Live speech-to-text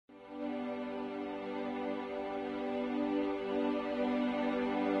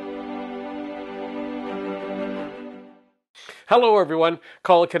Hello everyone,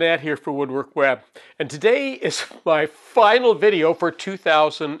 Colin Canet here for WoodWorkWeb, and today is my final video for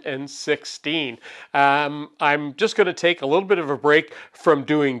 2016. I'm just going to take a little bit of a break from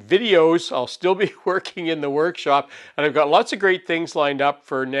doing videos. I'll still be working in the workshop, and I've got lots of great things lined up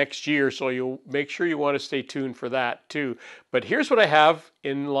for next year, so you'll make sure you want to stay tuned for that too. But here's what I have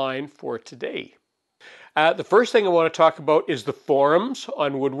in line for today. The first thing I want to talk about is the forums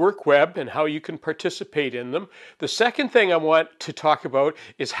on WoodWorkWeb and how you can participate in them. The second thing I want to talk about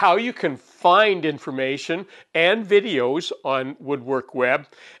is how you can find information and videos on WoodWorkWeb.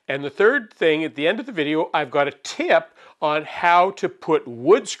 And the third thing, at the end of the video, I've got a tip on how to put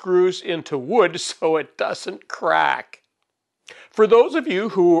wood screws into wood so it doesn't crack. For those of you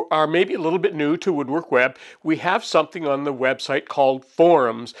who are maybe a little bit new to WoodWorkWeb, we have something on the website called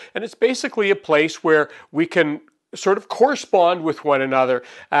Forums, and it's basically a place where we can sort of correspond with one another.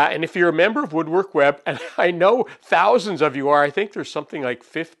 And if you're a member of WoodWorkWeb, and I know thousands of you are, I think there's something like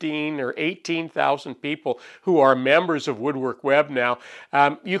 15 or 18,000 people who are members of WoodWorkWeb now,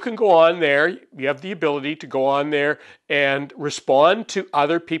 you can go on there. You have the ability to go on there and respond to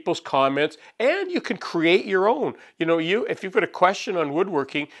other people's comments, and you can create your own. You know, if you've got a question on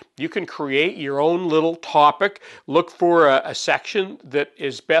woodworking, you can create your own little topic, look for a section that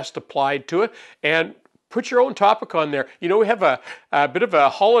is best applied to it, and put your own topic on there. You know, we have a bit of a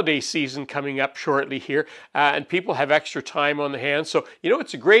holiday season coming up shortly here, and people have extra time on the hands. So, you know,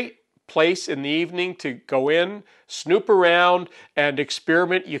 it's a great place in the evening to go in, snoop around, and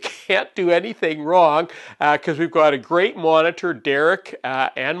experiment. You can't do anything wrong because we've got a great monitor, Derek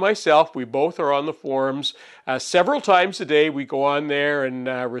and myself. We both are on the forums. Several times a day we go on there and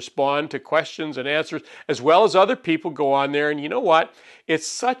respond to questions and answers, as well as other people go on there. And you know what? It's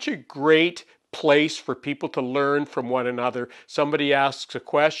such a great place for people to learn from one another. Somebody asks a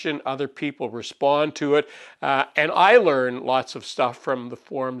question, other people respond to it, and I learn lots of stuff from the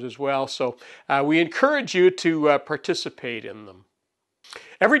forums as well. So we encourage you to participate in them.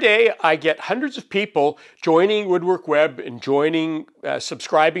 Every day I get hundreds of people joining WoodWorkWeb and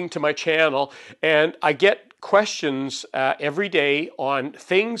subscribing to my channel, and I get questions every day on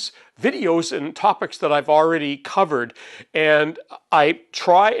things, videos, and topics that I've already covered. And I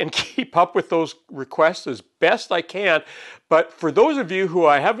try and keep up with those requests as best I can. But for those of you who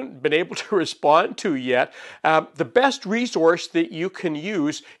I haven't been able to respond to yet, the best resource that you can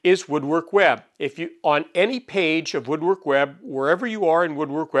use is WoodWorkWeb. If you, on any page of WoodWorkWeb, wherever you are in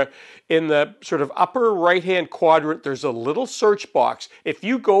WoodWorkWeb, in the sort of upper right-hand quadrant, there's a little search box. If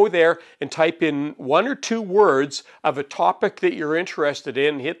you go there and type in 1 or 2 words of a topic that you're interested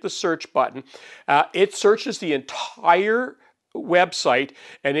in, hit the search button, it searches the entire website,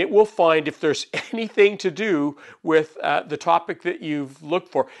 and it will find if there's anything to do with the topic that you've looked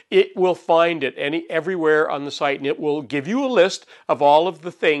for. It will find it everywhere on the site, and it will give you a list of all of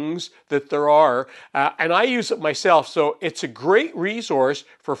the things that there are. And I use it myself, so it's a great resource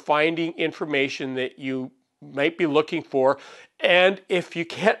for finding information that you might be looking for. And if you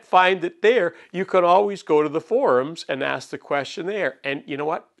can't find it there, you can always go to the forums and ask the question there. And you know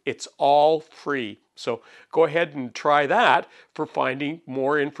what? It's all free. So go ahead and try that for finding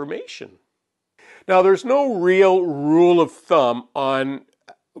more information. Now, there's no real rule of thumb on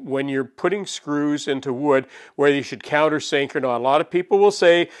when you're putting screws into wood whether you should countersink or not. A lot of people will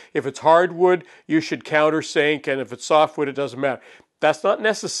say if it's hardwood, you should countersink, and if it's softwood, it doesn't matter. That's not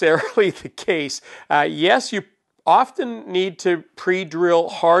necessarily the case. Yes, you often need to pre-drill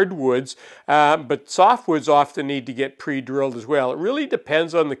hardwoods, but softwoods often need to get pre-drilled as well. It really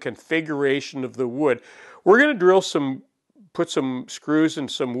depends on the configuration of the wood. We're going to put some screws in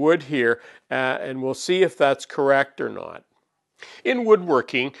some wood here, and we'll see if that's correct or not. In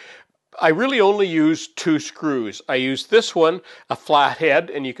woodworking, I really only use 2 screws. I use this one, a flat head,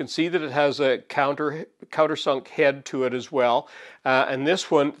 and you can see that it has a countersunk head to it as well. And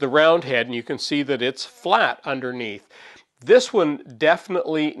this one, the round head, and you can see that it's flat underneath. This one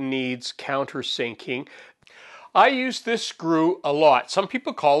definitely needs countersinking. I use this screw a lot. Some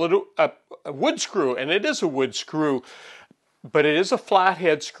people call it a wood screw, and it is a wood screw. But it is a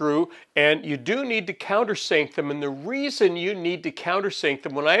flathead screw, and you do need to countersink them. And the reason you need to countersink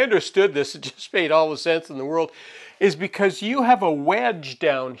them, when I understood this, it just made all the sense in the world, is because you have a wedge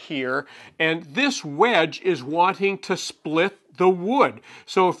down here, and this wedge is wanting to split the wood.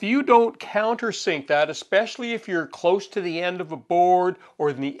 So if you don't countersink that, especially if you're close to the end of a board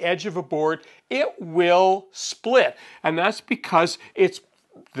or the edge of a board, it will split. And that's because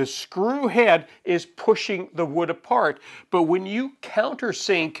the screw head is pushing the wood apart. But when you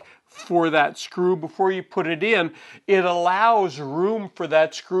countersink for that screw before you put it in, it allows room for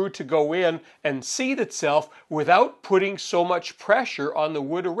that screw to go in and seat itself without putting so much pressure on the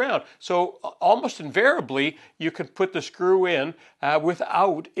wood around. So almost invariably, you can put the screw in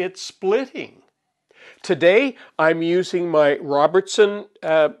without it splitting. Today, I'm using my Robertson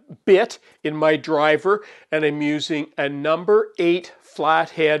bit in my driver, and I'm using a number 8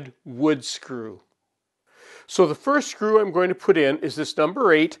 flathead wood screw. So the first screw I'm going to put in is this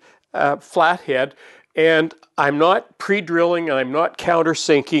number 8 flathead, and I'm not pre-drilling and I'm not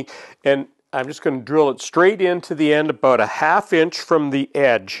countersinking, and I'm just going to drill it straight into the end about a ½ inch from the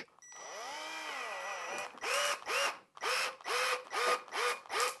edge.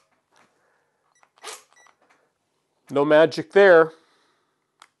 No magic there.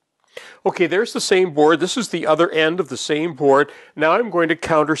 Okay, there's the same board. This is the other end of the same board. Now I'm going to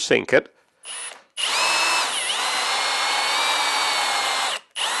countersink it.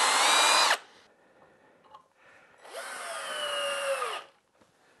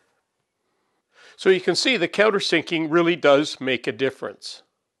 So you can see the countersinking really does make a difference.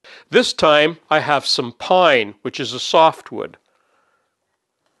 This time I have some pine, which is a softwood.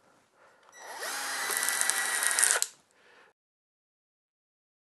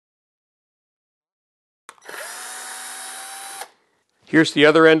 Here's the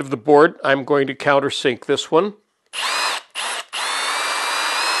other end of the board. I'm going to countersink this one.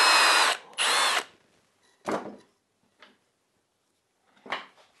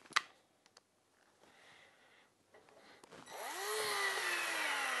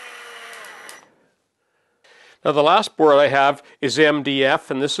 Now the last board I have is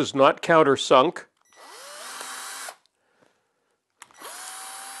MDF, and this is not countersunk.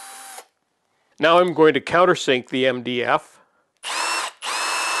 Now I'm going to countersink the MDF.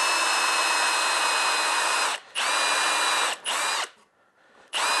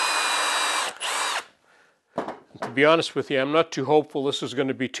 To be honest with you, I'm not too hopeful this is going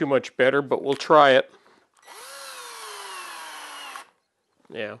to be too much better, but we'll try it.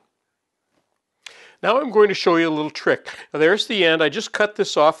 Yeah. Now I'm going to show you a little trick. Now there's the end. I just cut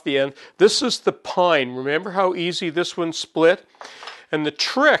this off the end. This is the pine. Remember how easy this one split? And the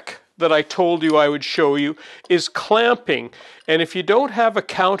trick that I told you I would show you is clamping. And if you don't have a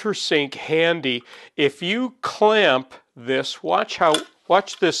countersink handy, if you clamp this, watch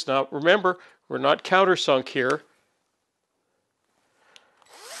this now. Remember, we're not countersunk here.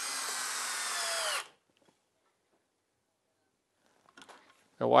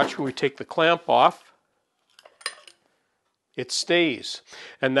 Now watch when we take the clamp off. It stays,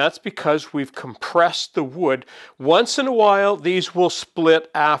 and that's because we've compressed the wood. Once in a while these will split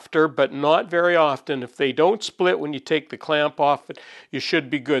after, but not very often. If they don't split when you take the clamp off, you should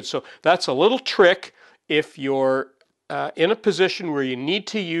be good. So that's a little trick if you're in a position where you need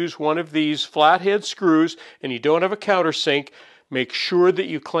to use one of these flathead screws and you don't have a countersink. Make sure that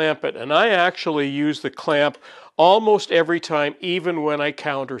you clamp it, and I actually use the clamp almost every time, even when I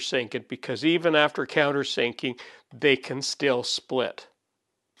countersink it, because even after countersinking, they can still split.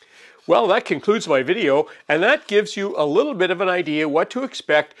 Well, that concludes my video, and that gives you a little bit of an idea what to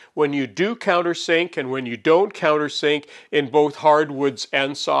expect when you do countersink and when you don't countersink in both hardwoods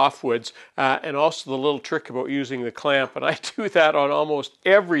and softwoods, and also the little trick about using the clamp, and I do that on almost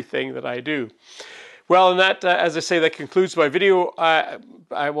everything that I do. Well, and that, as I say, that concludes my video.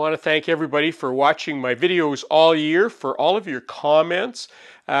 I want to thank everybody for watching my videos all year, for all of your comments,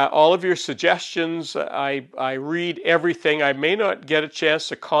 all of your suggestions. I read everything. I may not get a chance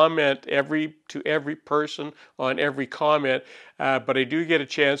to comment to every person on every comment, but I do get a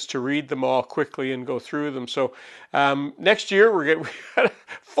chance to read them all quickly and go through them. So next year, we got a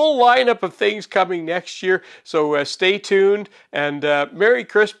full lineup of things coming next year. So stay tuned, and Merry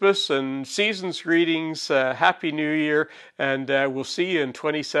Christmas and season's greetings, Happy New Year, and we'll see you in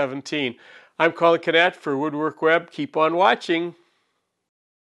 2017. I'm Colin Cadet for WoodWorkWeb. Keep on watching.